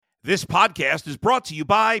This podcast is brought to you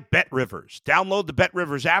by BetRivers. Download the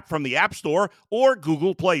BetRivers app from the App Store or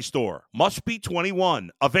Google Play Store. Must be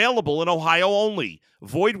 21. Available in Ohio only.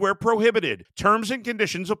 Void where prohibited. Terms and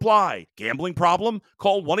conditions apply. Gambling problem?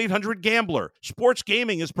 Call 1-800-GAMBLER. Sports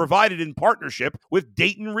gaming is provided in partnership with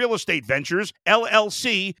Dayton Real Estate Ventures,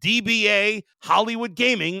 LLC, DBA, Hollywood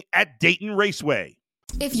Gaming at Dayton Raceway.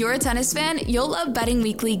 If you're a tennis fan, you'll love Betting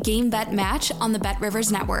Weekly Game Bet Match on the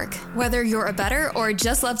BetRivers Network. Whether you're a bettor or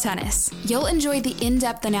just love tennis, you'll enjoy the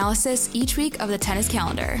in-depth analysis each week of the tennis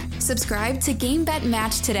calendar. Subscribe to Game Bet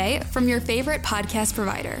Match today from your favorite podcast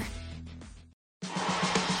provider.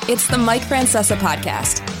 It's the Mike Francesa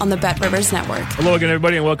Podcast on the BetRivers Network. Hello again,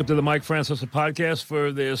 everybody, and welcome to the Mike Francesa Podcast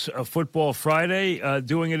for this Football Friday.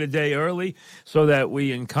 Doing it a day early so that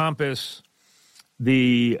we encompass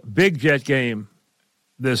the big Jet game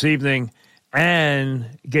this evening and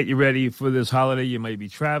get you ready for this holiday. You may be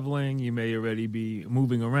traveling. You may already be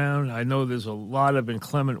moving around. I know there's a lot of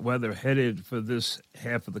inclement weather headed for this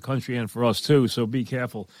half of the country and for us too, so be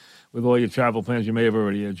careful with all your travel plans. You may have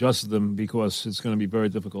already adjusted them because it's going to be very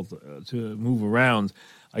difficult to move around,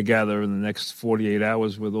 I gather, in the next 48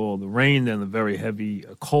 hours with all the rain and the very heavy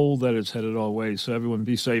cold that is headed our way. So everyone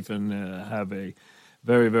be safe and have a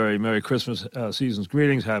very, very Merry Christmas, season's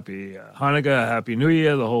greetings, Happy Hanukkah, Happy New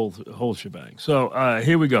Year, the whole shebang. So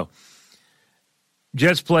here we go.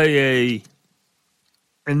 Jets play a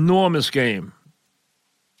enormous game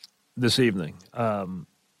this evening,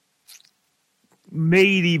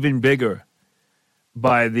 made even bigger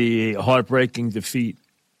by the heartbreaking defeat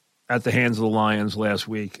at the hands of the Lions last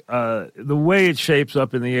week. The way it shapes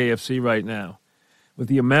up in the AFC right now, with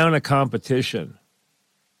the amount of competition,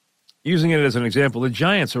 using it as an example, the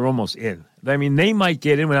Giants are almost in. I mean, they might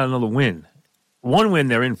get in without another win. One win,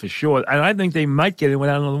 they're in for sure. And I think they might get in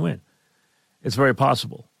without another win. It's very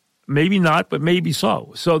possible. Maybe not, but maybe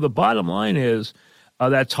so. So the bottom line is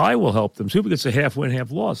that tie will help them, too, because it's a half win, half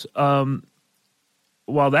loss.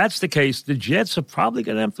 While that's the case, the Jets are probably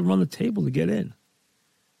going to have to run the table to get in.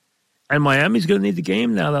 And Miami's going to need the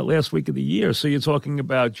game now that last week of the year. So you're talking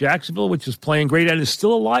about Jacksonville, which is playing great and is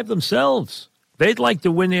still alive themselves. They'd like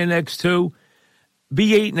to win their next two,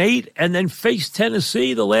 be 8-8, and then face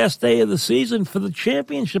Tennessee the last day of the season for the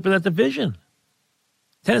championship in that division.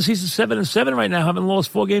 Tennessee's at 7-7 right now, having lost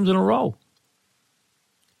 4 games in a row.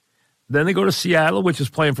 Then they go to Seattle, which is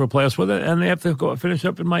playing for a playoff spot, and they have to go finish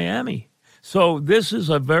up in Miami. So this is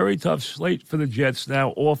a very tough slate for the Jets now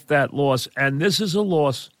off that loss, and this is a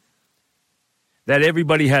loss that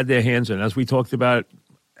everybody had their hands in, as we talked about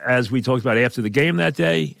after the game that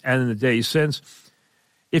day and in the days since.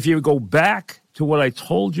 If you go back to what I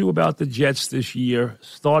told you about the Jets this year,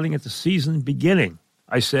 starting at the season beginning,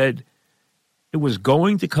 I said it was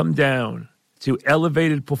going to come down to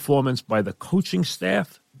elevated performance by the coaching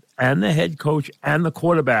staff and the head coach and the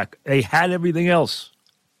quarterback. They had everything else.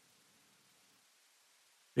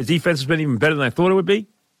 The defense has been even better than I thought it would be.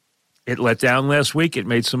 It let down last week. It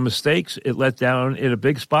made some mistakes. It let down in a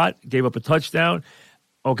big spot, gave up a touchdown.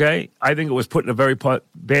 Okay, I think it was put in a very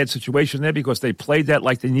bad situation there because they played that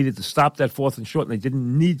like they needed to stop that 4th and short, and they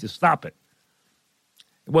didn't need to stop it.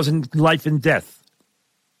 It wasn't life and death.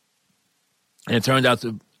 And it turned out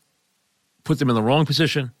to put them in the wrong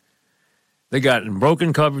position. They got in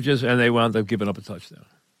broken coverages, and they wound up giving up a touchdown.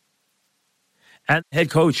 And the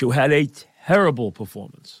head coach, who had a terrible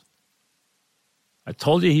performance. I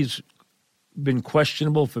told you he's been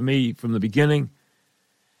questionable for me from the beginning.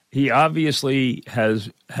 He obviously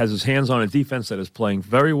has his hands on a defense that is playing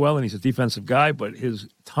very well, and he's a defensive guy, but his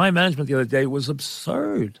time management the other day was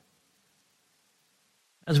absurd.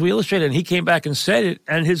 As we illustrated, and he came back and said it,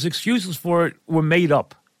 and his excuses for it were made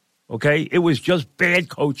up, okay? It was just bad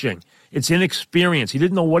coaching. It's inexperience. He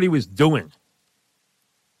didn't know what he was doing.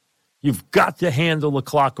 You've got to handle the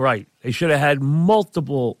clock right. They should have had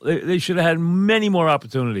they should have had many more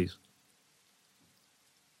opportunities.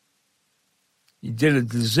 He did a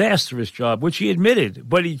disastrous job, which he admitted,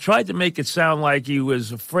 but he tried to make it sound like he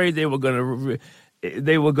was afraid they were going to,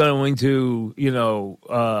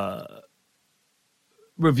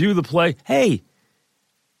 review the play. Hey,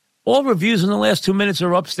 all reviews in the last 2 minutes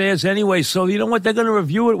are upstairs anyway, so you know what? They're going to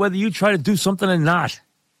review it whether you try to do something or not.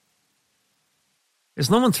 There's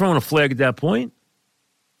no one throwing a flag at that point.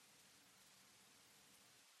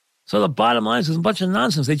 So the bottom line is there's a bunch of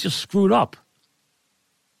nonsense. They just screwed up.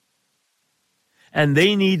 And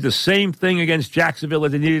they need the same thing against Jacksonville that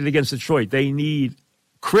they needed against Detroit. They need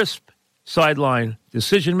crisp sideline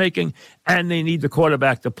decision-making, and they need the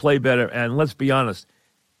quarterback to play better. And let's be honest,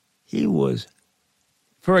 he was,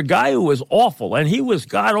 for a guy who was awful, and he was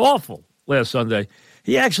god-awful last Sunday,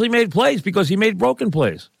 he actually made plays because he made broken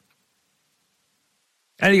plays.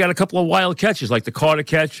 And he got a couple of wild catches, like the Carter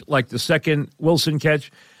catch, like the second Wilson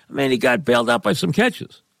catch. I mean, he got bailed out by some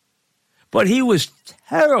catches. But he was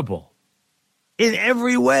terrible in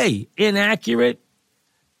every way. Inaccurate,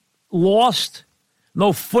 lost,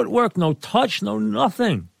 no footwork, no touch, no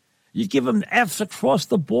nothing. You give him Fs across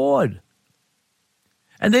the board.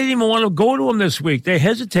 And they didn't even want to go to him this week. They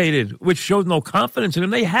hesitated, which showed no confidence in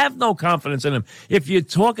him. They have no confidence in him. If you're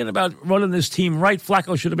talking about running this team right,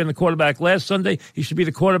 Flacco should have been the quarterback last Sunday. He should be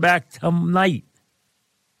the quarterback tonight.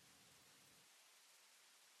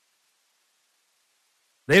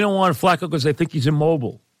 They don't want Flacco because they think he's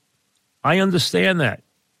immobile. I understand that.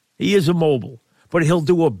 He is immobile. But he'll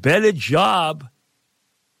do a better job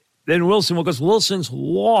than Wilson because Wilson's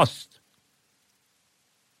lost.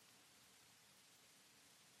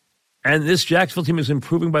 And this Jacksonville team is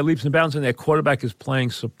improving by leaps and bounds, and their quarterback is playing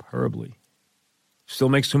superbly. Still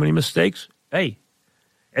makes too many mistakes. Hey,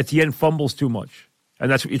 Etienne fumbles too much. And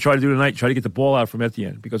that's what you try to do tonight. Try to get the ball out from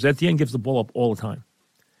Etienne because Etienne gives the ball up all the time.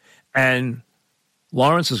 And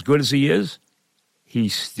Lawrence, as good as he is, he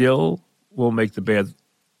still will make the bad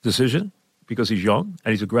decision because he's young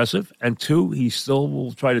and he's aggressive. And two, he still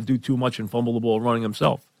will try to do too much and fumble the ball running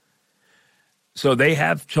himself. So they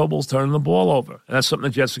have troubles turning the ball over. And that's something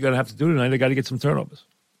the Jets are going to have to do tonight. They got to get some turnovers.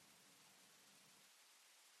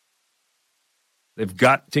 They've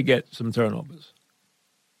got to get some turnovers.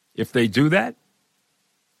 If they do that,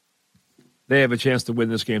 they have a chance to win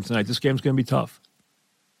this game tonight. This game's going to be tough.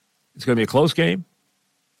 It's going to be a close game.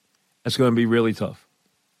 It's going to be really tough.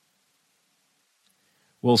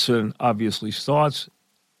 Wilson obviously starts.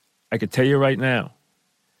 I can tell you right now,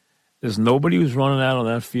 there's nobody who's running out on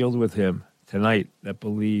that field with him tonight that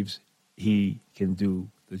believes he can do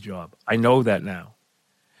the job. I know that now.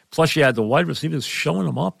 Plus, you had the wide receivers showing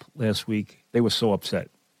him up last week. They were so upset.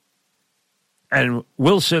 And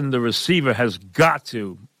Wilson, the receiver, has got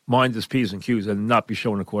to mind his P's and Q's and not be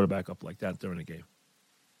showing a quarterback up like that during the game.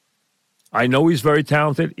 I know he's very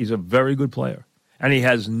talented. He's a very good player. And he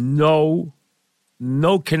has no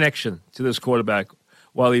connection to this quarterback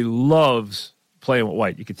while he loves playing with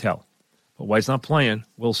White. You could tell. But White's not playing.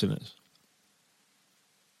 Wilson is.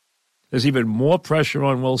 There's even more pressure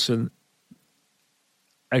on Wilson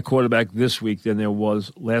at quarterback this week than there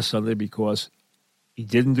was last Sunday because he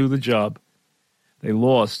didn't do the job. They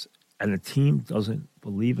lost, and the team doesn't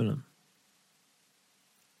believe in him.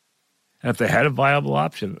 And if they had a viable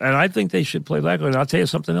option, and I think they should play Flacco, and I'll tell you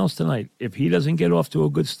something else tonight. If he doesn't get off to a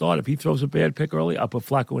good start, if he throws a bad pick early, I'll put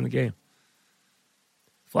Flacco in the game.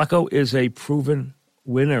 Flacco is a proven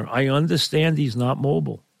winner. I understand he's not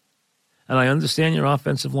mobile. And I understand your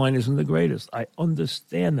offensive line isn't the greatest. I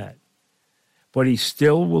understand that. But he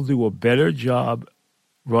still will do a better job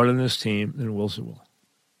running this team than Wilson will.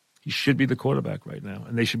 He should be the quarterback right now.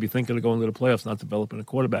 And they should be thinking of going to the playoffs, not developing a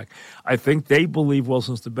quarterback. I think they believe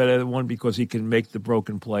Wilson's the better one because he can make the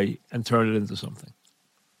broken play and turn it into something.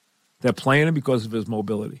 They're playing him because of his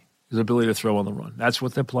mobility, his ability to throw on the run. That's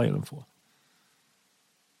what they're playing him for.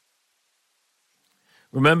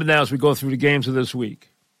 Remember now, as we go through the games of this week,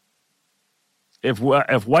 if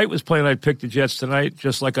White was playing, I'd pick the Jets tonight,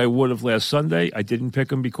 just like I would have last Sunday. I didn't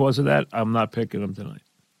pick him because of that. I'm not picking him tonight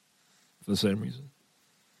for the same reason.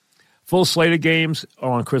 Full slate of games are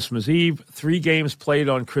on Christmas Eve. 3 games played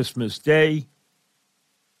on Christmas Day.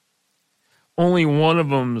 Only one of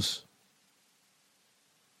them's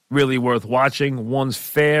really worth watching. One's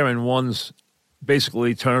fair and one's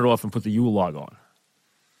basically turn it off and put the U-log on.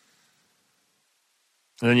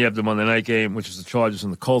 And then you have the Monday night game, which is the Chargers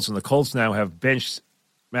and the Colts. And the Colts now have benched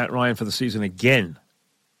Matt Ryan for the season again,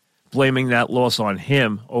 blaming that loss on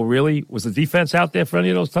him. Oh, really? Was the defense out there for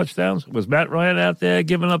any of those touchdowns? Was Matt Ryan out there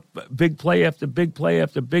giving up big play after big play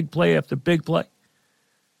after big play after big play?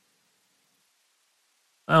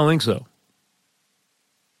 I don't think so.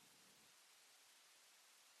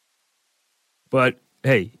 But,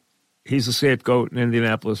 hey, he's the scapegoat in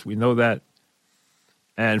Indianapolis. We know that.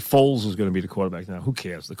 And Foles is going to be the quarterback now. Who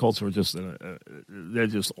cares? The Colts are just, they're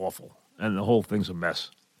just awful. And the whole thing's a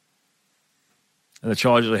mess. And the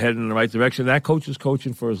Chargers are heading in the right direction. That coach is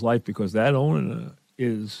coaching for his life because that owner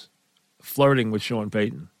is flirting with Sean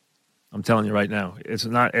Payton. I'm telling you right now. It's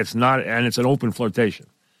not, and it's an open flirtation.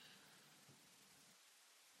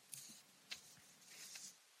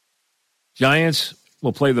 Giants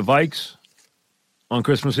will play the Vikes on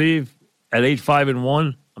Christmas Eve at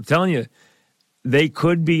 8-5-1. I'm telling you, they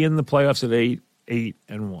could be in the playoffs at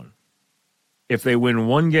 8-8-1. If they win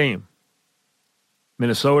one game,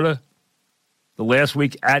 Minnesota, the last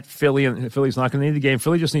week at Philly, and Philly's not going to need the game.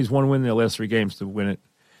 Philly just needs one win in their last 3 games to win it.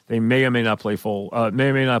 They may or may not play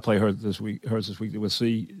Hurts this week. We'll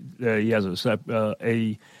see. he has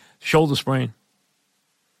a shoulder sprain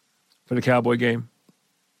for the Cowboy game.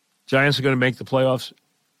 Giants are going to make the playoffs.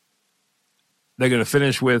 They're going to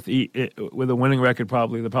finish with a winning record.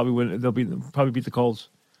 Probably they'll probably win. They'll probably beat the Colts.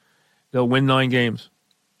 They'll win 9 games.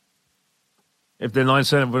 If they're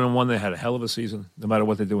 9-7-1, they had a hell of a season. No matter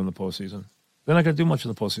what they do in the postseason, they're not going to do much in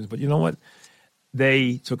the postseason. But you know what?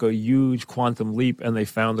 They took a huge quantum leap, and they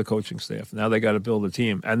found the coaching staff. Now they got to build a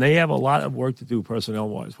team, and they have a lot of work to do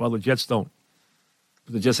personnel-wise. While the Jets don't,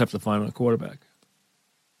 but the Jets have to find a quarterback.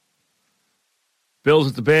 Bills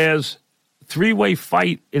at the Bears, 3-way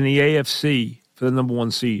fight in the AFC for the number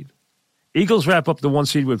 1 seed. Eagles wrap up the 1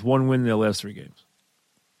 seed with 1 win in their last 3 games.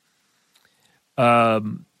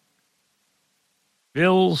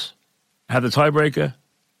 Bills have the tiebreaker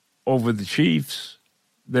over the Chiefs.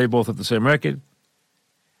 They both have the same record.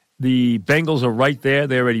 The Bengals are right there.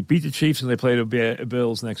 They already beat the Chiefs, and they play the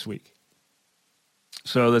Bills next week.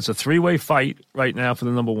 So that's a 3-way fight right now for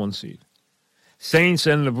the number 1 seed. Saints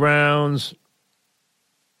and the Browns,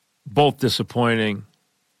 both disappointing.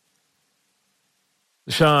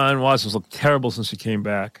 Deshaun Watson's looked terrible since he came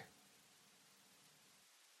back.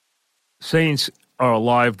 Saints are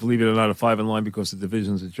alive, believe it or not, at 5-9 because the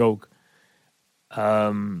division's a joke.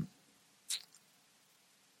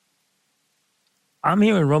 I'm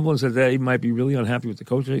hearing rumblings that they might be really unhappy with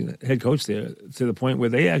the head coach there, to the point where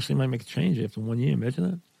they actually might make a change after 1 year. Imagine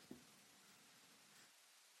that.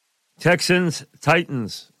 Texans,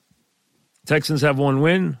 Titans. Texans have 1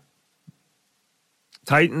 win.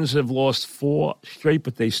 Titans have lost 4 straight,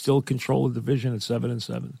 but they still control the division at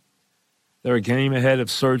 7-7. They're a game ahead of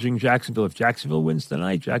surging Jacksonville. If Jacksonville wins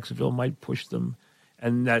tonight, Jacksonville might push them,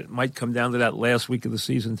 and that might come down to that last week of the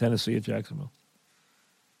season, Tennessee at Jacksonville.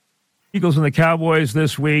 Eagles and the Cowboys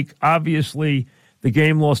this week. Obviously, the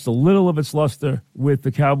game lost a little of its luster with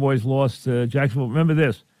the Cowboys lost to Jacksonville. Remember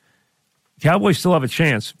this. Cowboys still have a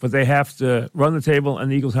chance, but they have to run the table,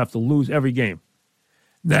 and the Eagles have to lose every game.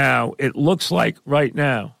 Now, it looks like right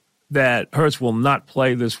now that Hurts will not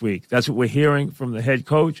play this week. That's what we're hearing from the head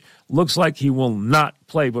coach. Looks like he will not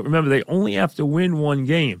play. But remember, they only have to win 1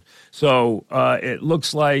 game. So it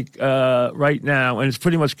looks like right now, and it's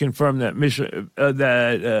pretty much confirmed that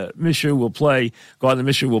Minshew will play, Gardner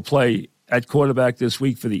Minshew will play at quarterback this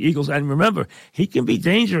week for the Eagles. And remember, he can be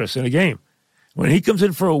dangerous in a game. When he comes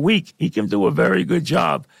in for a week, he can do a very good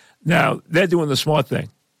job. Now, they're doing the smart thing.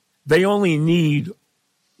 They only need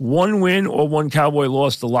 1 win or 1 Cowboy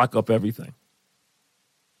loss to lock up everything.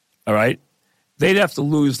 All right? They'd have to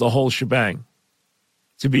lose the whole shebang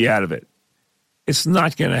to be out of it. It's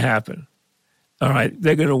not going to happen. All right?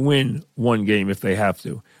 They're going to win 1 game if they have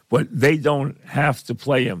to. But they don't have to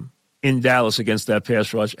play him in Dallas against that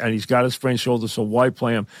pass rush, and he's got a sprained shoulder, so why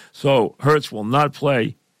play him? So Hurts will not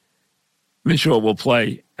play. Minshew will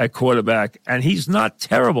play at quarterback, and he's not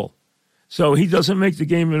terrible. So he doesn't make the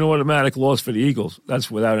game an automatic loss for the Eagles. That's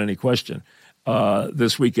without any question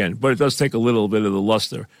this weekend. But it does take a little bit of the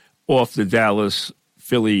luster off the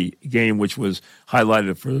Dallas-Philly game, which was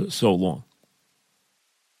highlighted for so long.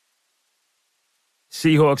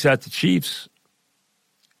 Seahawks at the Chiefs.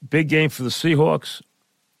 Big game for the Seahawks.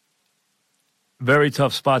 Very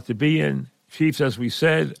tough spot to be in. Chiefs, as we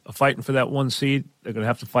said, are fighting for that 1 seed. They're going to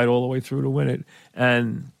have to fight all the way through to win it.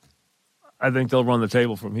 And I think they'll run the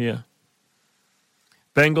table from here.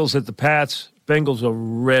 Bengals at the Pats. Bengals are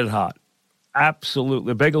red hot.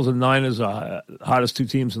 Absolutely. Bengals and Niners are the hottest 2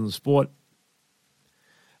 teams in the sport.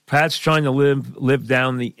 Pats trying to live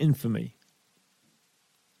down the infamy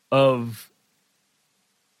of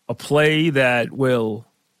a play that will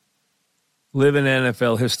live in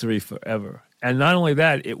NFL history forever. And not only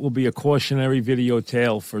that, it will be a cautionary video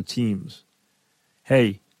tale for teams.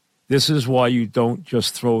 Hey, this is why you don't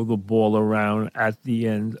just throw the ball around at the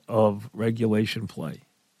end of regulation play.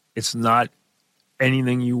 It's not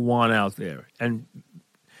anything you want out there. And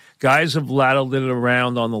guys have ladled it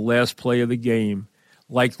around on the last play of the game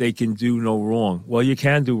like they can do no wrong. Well, you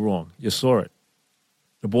can do wrong. You saw it.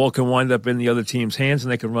 The ball can wind up in the other team's hands,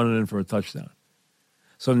 and they can run it in for a touchdown.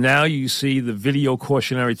 So now you see the video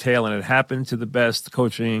cautionary tale, and it happened to the best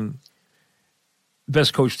coach team in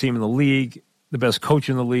the league, the best coach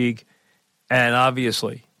in the league. And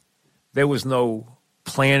obviously, there was no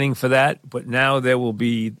planning for that, but now there will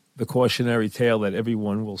be the cautionary tale that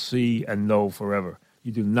everyone will see and know forever.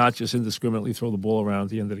 You do not just indiscriminately throw the ball around at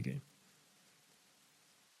the end of the game.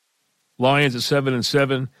 Lions at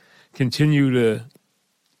 7-7 continue to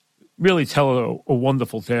really tell a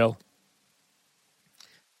wonderful tale.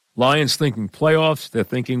 Lions thinking playoffs. They're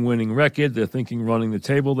thinking winning record. They're thinking running the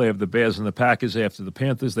table. They have the Bears and the Packers after the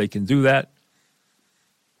Panthers. They can do that.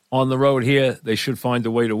 On the road here, they should find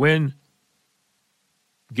a way to win.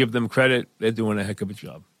 Give them credit. They're doing a heck of a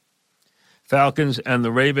job. Falcons and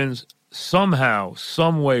the Ravens, somehow,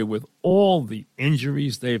 some way, with all the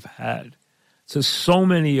injuries they've had to so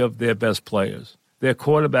many of their best players, their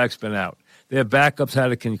quarterback's been out. Their backups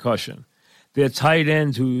had a concussion. Their tight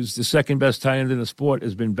end, who's the second best tight end in the sport,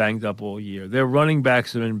 has been banged up all year. Their running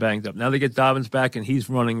backs have been banged up. Now they get Dobbins back, and he's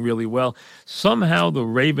running really well. Somehow the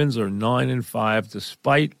Ravens are 9-5,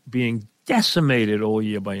 despite being decimated all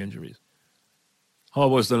year by injuries.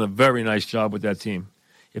 Harbaugh's done a very nice job with that team.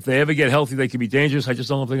 If they ever get healthy, they could be dangerous. I just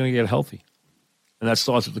don't know if they're going to get healthy. And that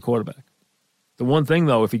starts with the quarterback. The one thing,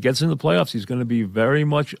 though, if he gets into the playoffs, he's going to be very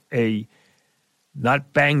much a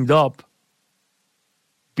not banged up,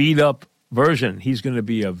 beat up version. He's going to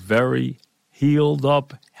be a very healed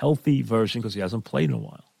up, healthy version because he hasn't played in a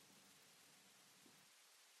while.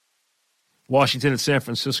 Washington and San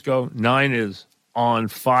Francisco, 9 is on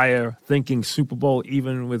fire, thinking Super Bowl,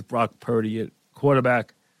 even with Brock Purdy at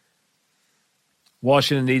quarterback.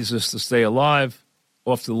 Washington needs us to stay alive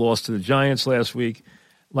off the loss to the Giants last week.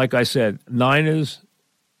 Like I said,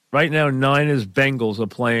 right now, Niners Bengals are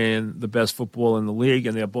playing the best football in the league,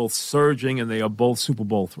 and they're both surging, and they are both Super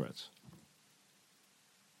Bowl threats.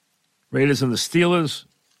 Raiders and the Steelers,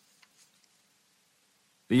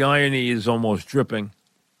 the irony is almost dripping.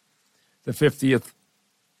 The 50th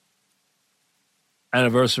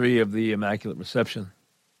anniversary of the Immaculate Reception.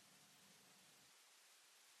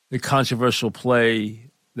 The controversial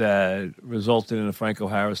play that resulted in a Franco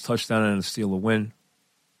Harris touchdown and a Steeler win,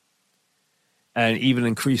 and even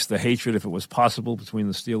increased the hatred, if it was possible, between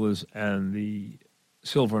the Steelers and the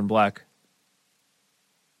Silver and Black.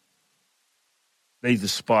 They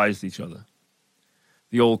despised each other.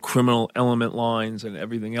 The old criminal element lines and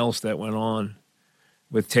everything else that went on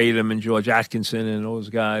with Tatum and George Atkinson and those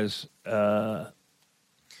guys. And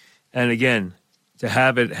again, to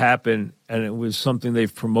have it happen, and it was something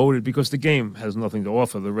they've promoted because the game has nothing to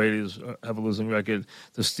offer. The Raiders have a losing record.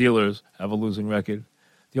 The Steelers have a losing record.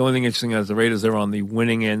 The only thing interesting is the Raiders are on the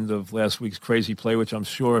winning end of last week's crazy play, which I'm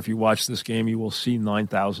sure if you watch this game, you will see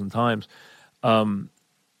 9,000 times. And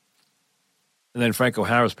then Franco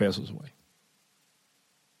Harris passes away.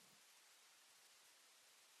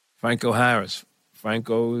 Franco Harris,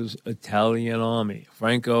 Franco's Italian army.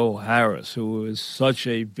 Franco Harris, who is such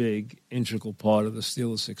a big, integral part of the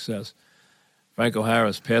Steelers' success. Franco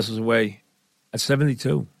Harris passes away at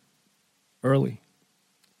 72, early.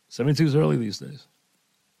 72 is early these days.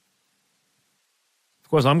 Of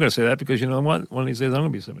course, I'm going to say that because you know what? One of these days, I'm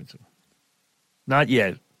going to be 72. Not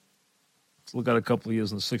yet. Still got a couple of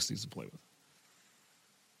years in the 60s to play with.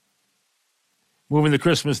 Moving to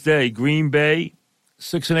Christmas Day, Green Bay,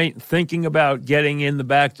 6-8, thinking about getting in the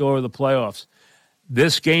back door of the playoffs.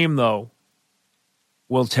 This game, though,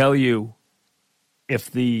 will tell you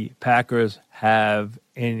if the Packers have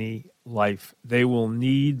any life. They will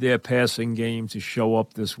need their passing game to show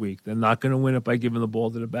up this week. They're not going to win it by giving the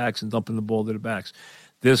ball to the backs and dumping the ball to the backs.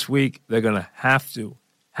 This week, they're going to have to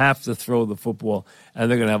throw the football,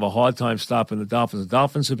 and they're going to have a hard time stopping the Dolphins. The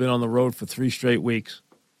Dolphins have been on the road for 3 straight weeks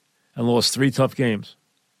and lost 3 tough games.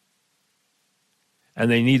 And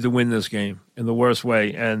they need to win this game in the worst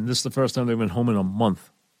way. And this is the first time they've been home in a month.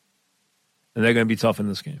 And they're going to be tough in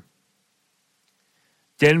this game.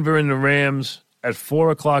 Denver and the Rams at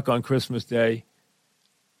 4 o'clock on Christmas Day.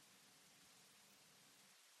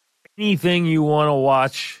 Anything you want to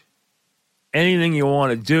watch, anything you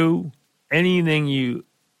want to do, anything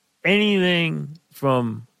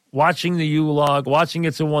from watching the U-Log, watching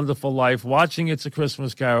It's a Wonderful Life, watching It's a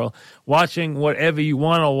Christmas Carol, watching whatever you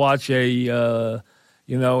want to watch, a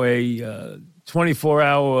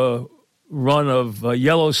 24-hour run of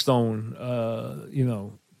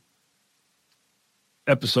Yellowstone,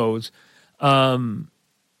 episodes,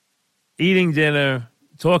 eating dinner,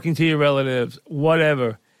 talking to your relatives,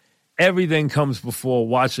 whatever. Everything comes before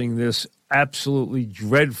watching this absolutely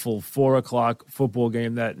dreadful 4 o'clock football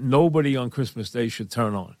game that nobody on Christmas Day should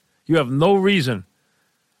turn on. You have no reason,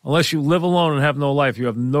 unless you live alone and have no life, you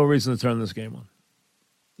have no reason to turn this game on.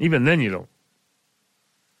 Even then you don't.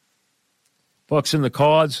 Bucks and the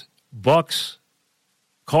Cards. Cards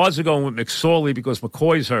are going with McSorley because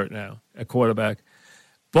McCoy's hurt now at quarterback.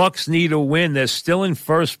 Bucks need a win. They're still in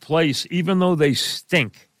first place, even though they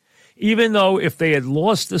stink. Even though if they had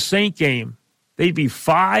lost the Saint game, they'd be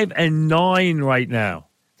 5-9 right now.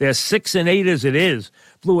 They're 6-8 as it is.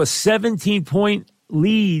 Blew a 17-point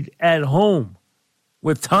lead at home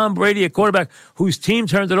with Tom Brady at quarterback, whose team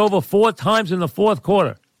turned it over 4 times in the fourth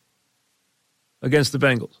quarter against the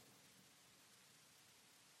Bengals.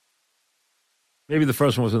 Maybe the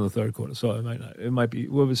first one was in the third quarter, so it might not. It might be.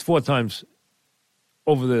 Well, it was 4 times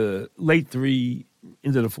over the late 3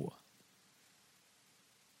 into the 4.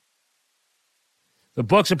 The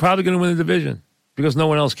Bucs are probably going to win the division because no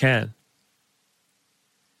one else can.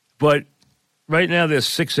 But right now they're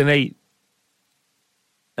 6-8,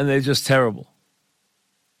 and they're just terrible.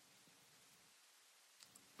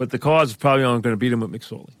 But the Cards probably aren't going to beat them with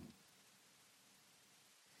McSorley.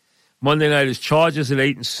 Monday night is Chargers at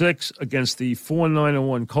 8-6 against the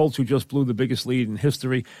 4-9-1 Colts, who just blew the biggest lead in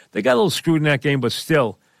history. They got a little screwed in that game, but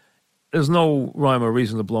still, there's no rhyme or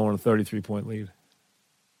reason to blow on a 33-point lead.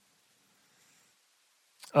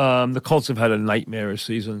 The Colts have had a nightmarish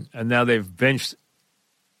season, and now they've benched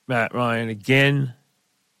Matt Ryan again,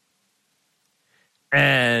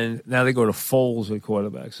 and now they go to Foles at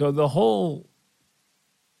quarterback. So the whole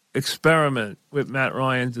experiment with Matt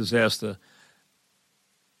Ryan, disaster.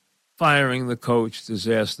 Firing the coach,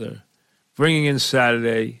 disaster. Bringing in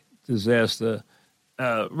Saturday, disaster.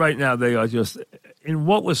 Right now, they are just in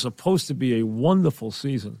what was supposed to be a wonderful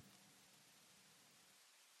season.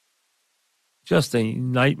 Just a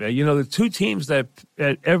nightmare. You know, the two teams that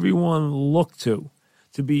everyone looked to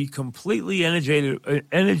be completely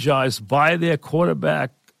energized by their quarterback,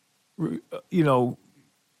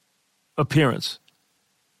 appearance.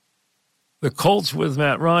 The Colts with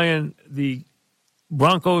Matt Ryan, the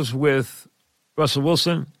Broncos with Russell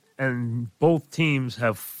Wilson, and both teams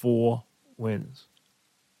have 4 wins.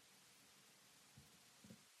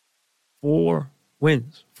 4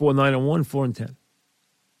 wins. 4-9-1, 4-10.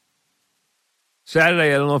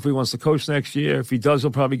 Saturday, I don't know if he wants to coach next year. If he does,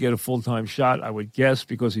 he'll probably get a full-time shot, I would guess,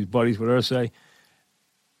 because he's buddies with Irsay.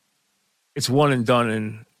 It's one and done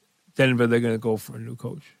in Denver. They're going to go for a new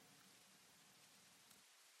coach.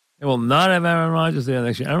 They will not have Aaron Rodgers there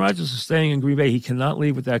next year. Aaron Rodgers is staying in Green Bay. He cannot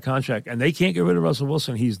leave with that contract. And they can't get rid of Russell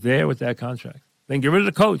Wilson. He's there with that contract. They can get rid of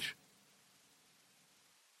the coach.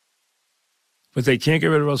 But they can't get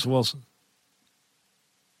rid of Russell Wilson.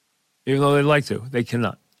 Even though they'd like to. They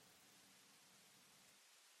cannot.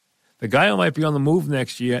 The guy who might be on the move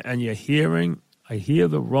next year, and I hear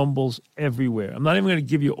the rumbles everywhere. I'm not even going to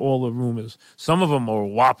give you all the rumors. Some of them are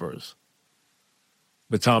whoppers.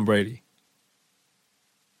 But Tom Brady.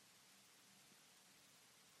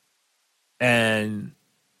 And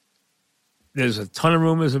there's a ton of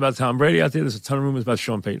rumors about Tom Brady out there. There's a ton of rumors about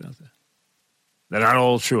Sean Payton out there. They're not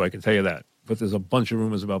all true, I can tell you that. But there's a bunch of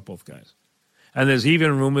rumors about both guys. And there's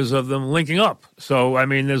even rumors of them linking up. So, I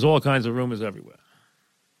mean, there's all kinds of rumors everywhere.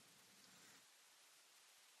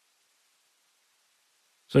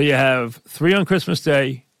 So you have 3 on Christmas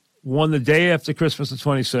Day, 1 the day after Christmas, the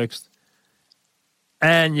 26th,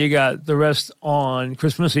 and you got the rest on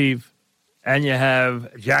Christmas Eve. And you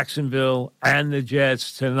have Jacksonville and the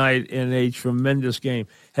Jets tonight in a tremendous game.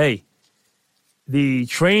 Hey, the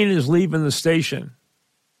train is leaving the station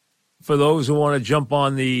for those who want to jump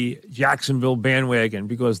on the Jacksonville bandwagon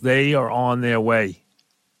because they are on their way.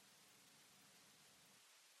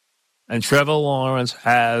 And Trevor Lawrence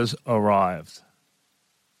has arrived.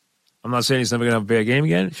 I'm not saying he's never going to have a bad game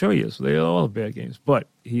again. Sure he is. They all have bad games. But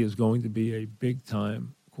he is going to be a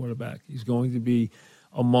big-time quarterback. He's going to be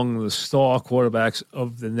among the star quarterbacks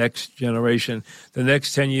of the next generation. The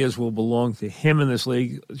next 10 years will belong to him in this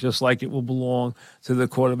league, just like it will belong to the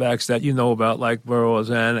quarterbacks that you know about, like Burrows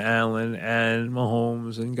and Allen and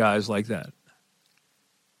Mahomes and guys like that.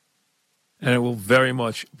 And it will very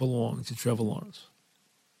much belong to Trevor Lawrence.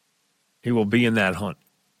 He will be in that hunt.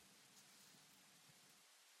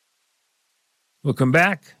 We'll come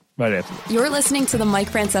back right after this. You're listening to the Mike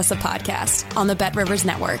Francesa podcast on the Bet Rivers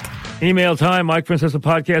Network. Email time,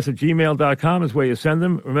 MikeFrancesa@gmail.com is where you send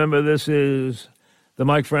them. Remember, this is the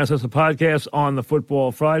Mike Francesa podcast on the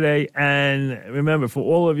Football Friday. And remember, for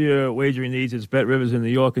all of your wagering needs, it's Bet Rivers in New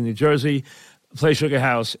York and New Jersey, Play Sugar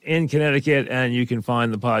House in Connecticut, and you can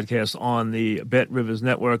find the podcast on the Bet Rivers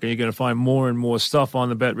Network. And you're going to find more and more stuff on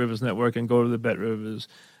the Bet Rivers Network, and go to the Bet Rivers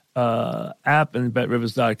app and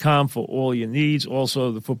betrivers.com for all your needs.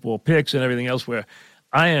 Also, the football picks and everything else, where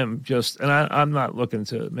I am just, and I'm not looking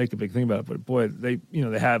to make a big thing about it, but boy, they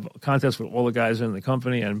have contests with all the guys in the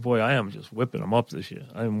company, and boy, I am just whipping them up this year.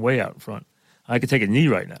 I am way out in front. I could take a knee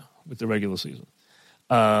right now with the regular season.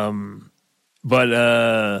 But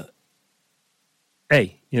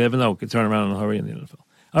hey, you never know. It could turn around in a hurry in the NFL.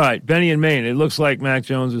 All right, Benny in Maine. It looks like Mac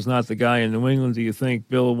Jones is not the guy in New England. Do you think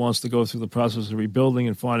Bill wants to go through the process of rebuilding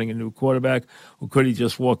and finding a new quarterback, or could he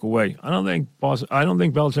just walk away? I don't think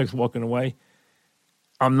Belichick's walking away.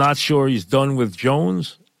 I'm not sure he's done with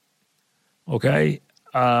Jones. Okay,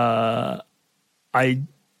 I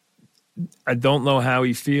don't know how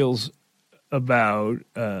he feels about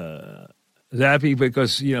Zappe,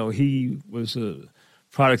 because, he was a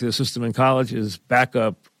product of the system in college. His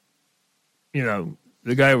backup, the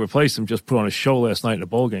guy who replaced him just put on a show last night in a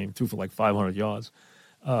bowl game, threw for like 500 yards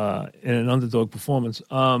in an underdog performance.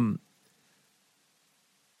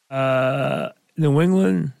 New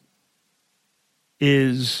England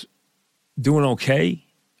is doing okay,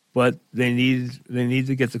 but they need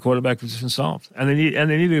to get the quarterback position solved, and they need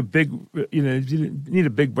a big need a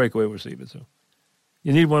big breakaway receiver too.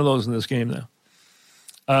 You need one of those in this game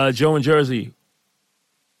now. Joe in Jersey,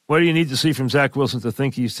 what do you need to see from Zach Wilson to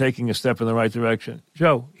think he's taking a step in the right direction?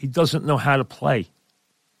 Joe, he doesn't know how to play.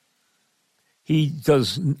 He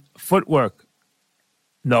does footwork,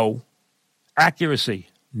 no. Accuracy,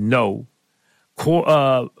 no.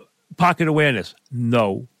 Pocket awareness,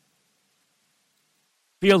 no.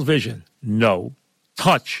 Field vision, no.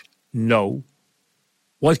 Touch, no.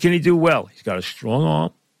 What can he do well? He's got a strong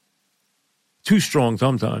arm, too strong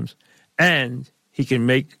sometimes, and he can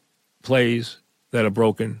make plays that are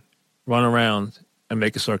broken, run around, and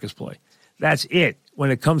make a circus play. That's it.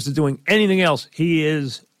 When it comes to doing anything else, he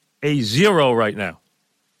is a 0 right now.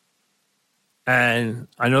 And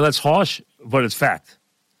I know that's harsh, but it's fact.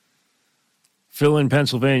 Phil in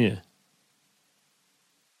Pennsylvania.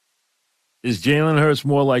 Is Jalen Hurts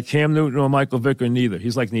more like Cam Newton or Michael Vick, or neither?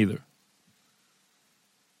 He's like neither.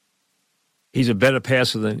 He's a better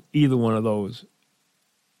passer than either one of those.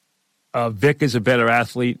 Vick is a better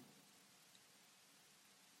athlete.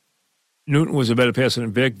 Newton was a better passer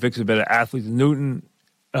than Vick. Vick's a better athlete than Newton.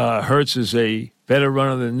 Hurts is a better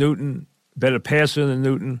runner than Newton, better passer than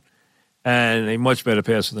Newton, and a much better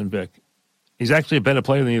passer than Vick. He's actually a better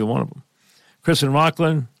player than either one of them. Chris and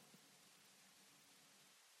Rockland,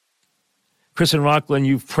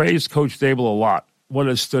 you've praised Coach Dable a lot. What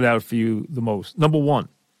has stood out for you the most? Number one,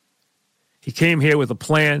 he came here with a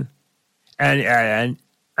plan, and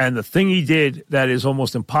the thing he did that is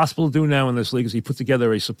almost impossible to do now in this league is he put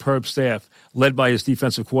together a superb staff led by his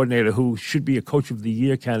defensive coordinator, who should be a Coach of the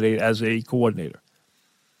Year candidate as a coordinator.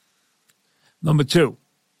 Number two,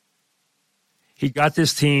 he got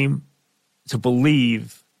this team to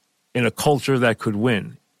believe in a culture that could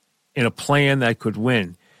win, in a plan that could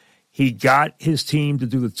win. He got his team to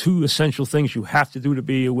do the two essential things you have to do to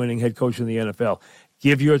be a winning head coach in the NFL.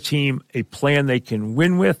 Give your team a plan they can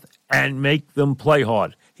win with and make them play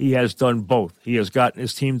hard. He has done both. He has gotten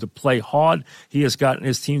his team to play hard. He has gotten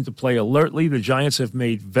his team to play alertly. The Giants have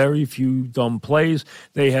made very few dumb plays.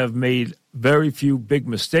 They have made very few big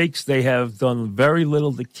mistakes. They have done very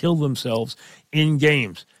little to kill themselves in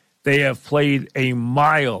games. They have played a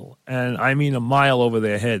mile, and I mean a mile over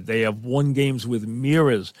their head. They have won games with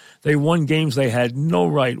mirrors. They won games they had no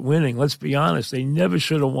right winning. Let's be honest. They never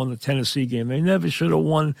should have won the Tennessee game. They never should have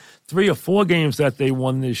won 3 or 4 games that they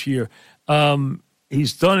won this year.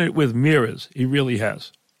 He's done it with mirrors. He really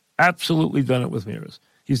has. Absolutely done it with mirrors.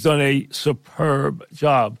 He's done a superb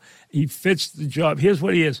job. He fits the job. Here's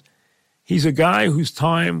what he is. He's a guy whose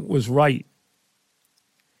time was right.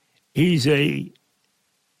 You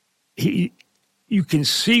can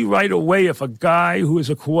see right away if a guy who is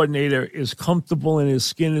a coordinator is comfortable in his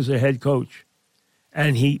skin as a head coach.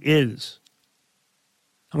 And he is.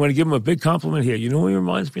 I'm going to give him a big compliment here. You know who he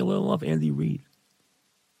reminds me a little of? Andy Reid.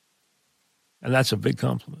 And that's a big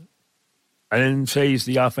compliment. I didn't say he's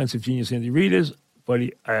the offensive genius Andy Reid is, but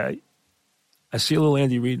I see a little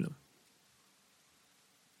Andy Reid in him.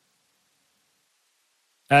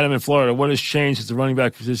 Adam in Florida, what has changed at the running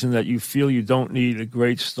back position that you feel you don't need a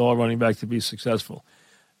great star running back to be successful?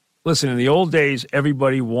 Listen, in the old days,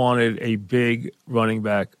 everybody wanted a big running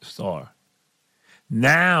back star.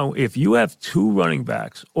 Now, if you have 2 running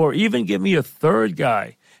backs, or even give me a third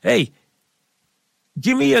guy, hey,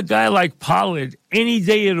 give me a guy like Pollard any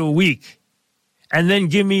day of the week, and then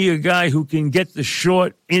give me a guy who can get the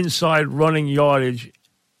short inside running yardage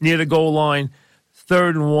near the goal line,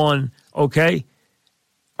 3rd and 1, okay?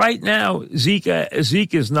 Right now,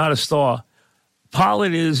 Zeke is not a star.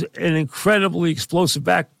 Pollard is an incredibly explosive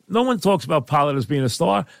back. No one talks about Pollard as being a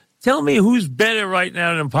star. Tell me who's better right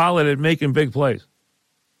now than Pollard at making big plays.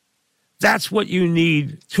 That's what you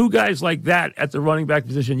need. 2 guys like that at the running back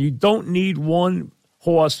position. You don't need one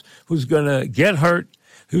horse who's going to get hurt,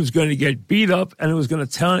 who's going to get beat up, and who's going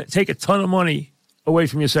to take a ton of money away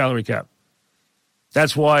from your salary cap.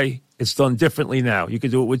 That's why it's done differently now. You can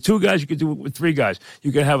do it with 2 guys. You can do it with 3 guys.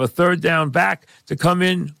 You can have a 3rd down back to come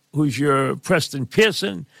in who's your Preston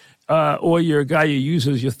Pearson, or your guy you use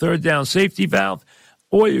as your 3rd down safety valve,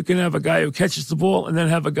 or you can have a guy who catches the ball and then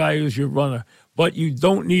have a guy who's your runner. But you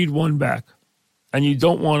don't need one back, and you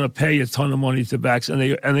don't want to pay a ton of money to backs, and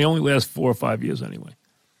they only last 4 or 5 years anyway.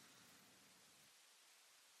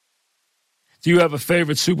 Do you have a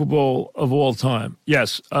favorite Super Bowl of all time?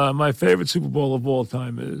 Yes. My favorite Super Bowl of all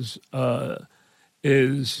time is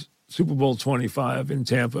Super Bowl 25 in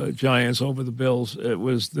Tampa, Giants over the Bills. It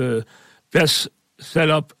was the best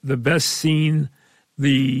setup, the best scene,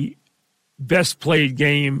 the best played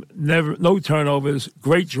game, no turnovers,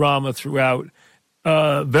 great drama throughout.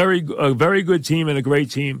 A very good team and a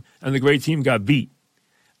great team, and the great team got beat.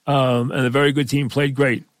 And the very good team played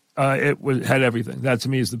great. Had everything. That, to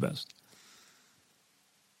me, is the best.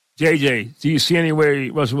 JJ, do you see any way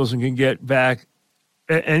Russell Wilson can get back?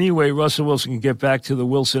 Any way Russell Wilson can get back to the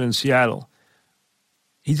Wilson in Seattle?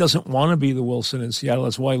 He doesn't want to be the Wilson in Seattle.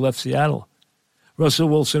 That's why he left Seattle. Russell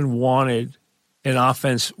Wilson wanted an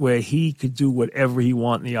offense where he could do whatever he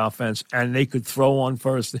wanted in the offense, and they could throw on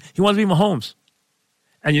first. He wanted to be Mahomes.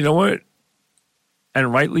 And you know what?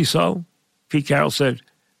 And rightly so. Pete Carroll said,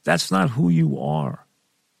 that's not who you are.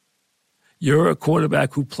 You're a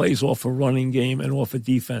quarterback who plays off a running game and off a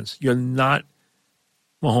defense. You're not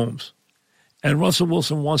Mahomes. And Russell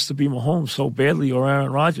Wilson wants to be Mahomes so badly, or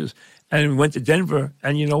Aaron Rodgers. And went to Denver,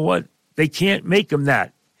 and you know what? They can't make him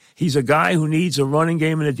that. He's a guy who needs a running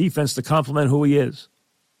game and a defense to complement who he is.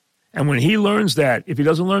 And when he learns that, if he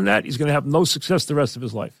doesn't learn that, he's going to have no success the rest of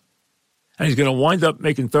his life. And he's going to wind up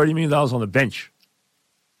making $30 million on the bench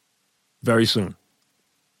very soon.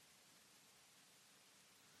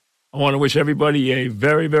 I want to wish everybody a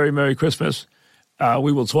very, very Merry Christmas.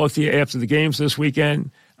 We will talk to you after the games this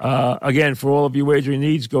weekend. Again, for all of your wagering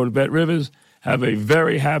needs, go to Bet Rivers. Have a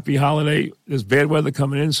very happy holiday. There's bad weather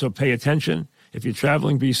coming in, so pay attention. If you're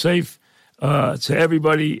traveling, be safe. To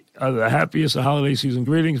everybody, the happiest of holiday season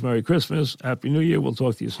greetings. Merry Christmas. Happy New Year. We'll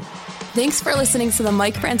talk to you soon. Thanks for listening to the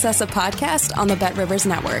Mike Francesa podcast on the Bet Rivers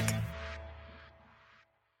Network.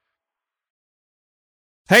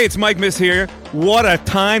 Hey, it's Mike Miss here. What a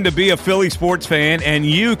time to be a Philly sports fan, and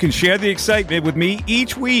you can share the excitement with me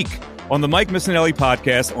each week on the Mike Missinelli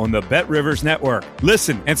podcast on the Bet Rivers Network.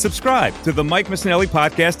 Listen and subscribe to the Mike Missinelli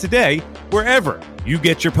podcast today, wherever you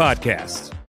get your podcasts.